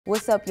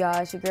What's up, y'all?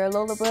 It's your girl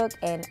Lola Brooke,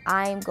 and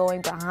I'm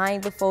going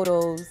behind the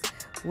photos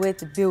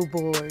with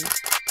Billboard.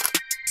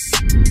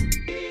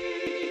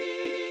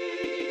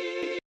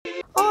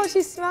 Oh,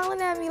 she's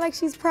smiling at me like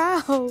she's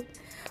proud.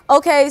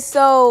 Okay,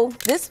 so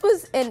this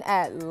was in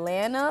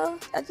Atlanta.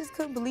 I just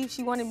couldn't believe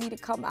she wanted me to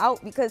come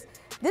out because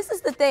this is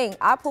the thing.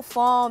 I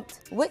performed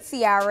with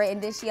Ciara and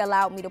then she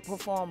allowed me to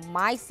perform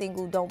my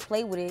single, Don't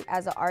Play With It.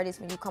 As an artist,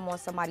 when you come on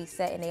somebody's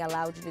set and they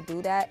allowed you to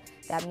do that,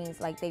 that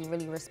means like they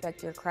really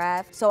respect your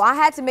craft. So I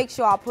had to make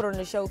sure I put on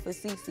the show for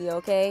Cece,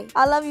 okay?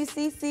 I love you,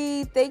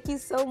 Cece. Thank you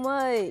so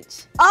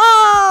much.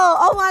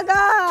 Oh my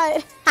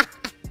God.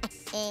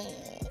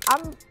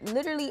 I'm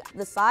literally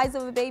the size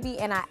of a baby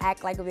and I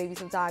act like a baby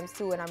sometimes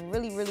too, and I'm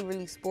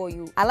really spoil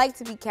you. I like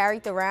to be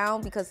carried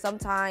around because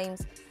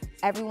sometimes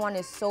everyone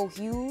is so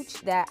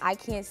huge that I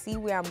can't see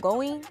where I'm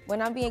going.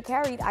 When I'm being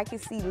carried, I can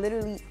see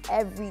literally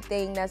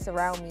everything that's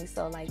around me.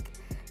 So like,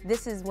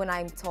 this is when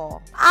I'm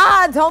tall.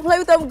 Don't play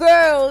with them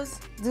girls.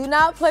 Do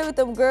not play with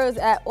them girls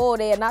at all.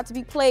 They are not to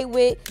be played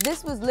with.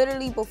 This was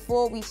literally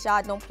before we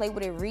shot Don't Play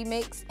With It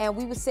remix, and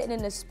we were sitting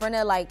in the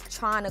Sprinter like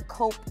trying to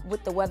cope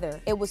with the weather.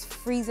 It was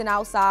freezing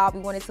outside. We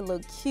wanted to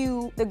look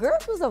cute. The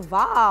girls was a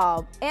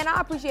vibe, and I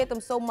appreciate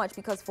them so much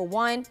because for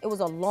one, it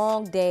was a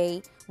long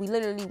day. We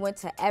literally went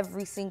to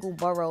every single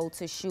borough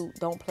to shoot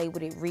Don't Play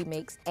With It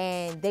remix,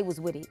 and they was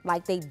with it.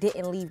 Like, they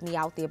didn't leave me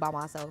out there by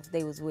myself.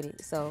 They was with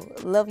it. So,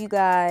 love you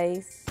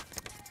guys.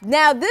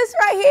 Now, this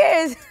right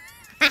here is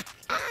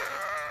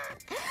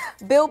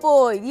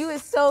Billboard. You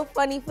is so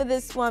funny for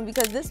this one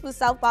because this was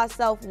South by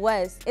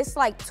Southwest. It's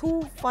like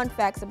two fun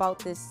facts about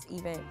this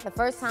event. The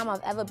first time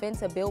I've ever been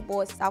to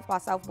Billboard South by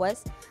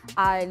Southwest,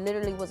 I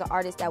literally was an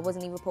artist that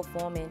wasn't even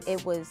performing.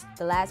 It was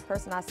the last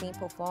person I seen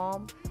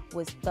perform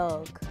was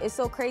Thug. It's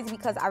so crazy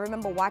because I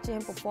remember watching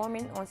him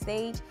performing on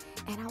stage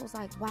and I was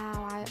like,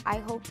 wow, I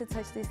hope to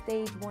touch this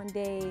stage one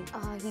day.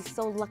 He's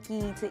so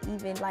lucky to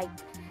even like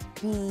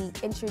be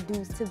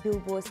introduced to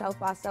Billboard South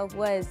by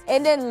Southwest.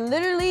 And then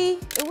literally,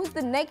 it was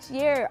the next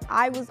year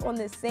I was on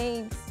the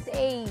same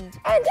stage. And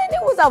then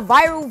it was a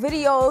viral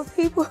video of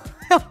people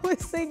that was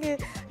singing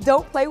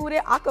Don't Play With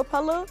It a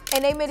cappella.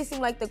 And they made it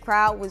seem like the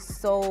crowd was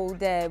so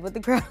dead, but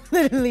the crowd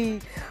literally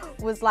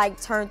was like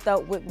turned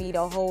up with me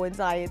the whole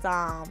entire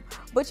time.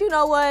 But you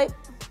know what?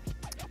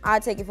 I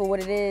take it for what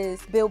it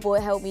is.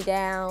 Billboard held me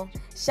down.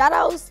 Shout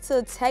outs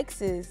to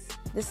Texas.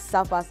 This is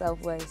South by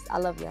Southwest. I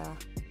love y'all.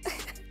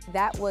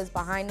 That was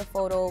behind the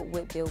photo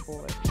with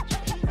Billboard.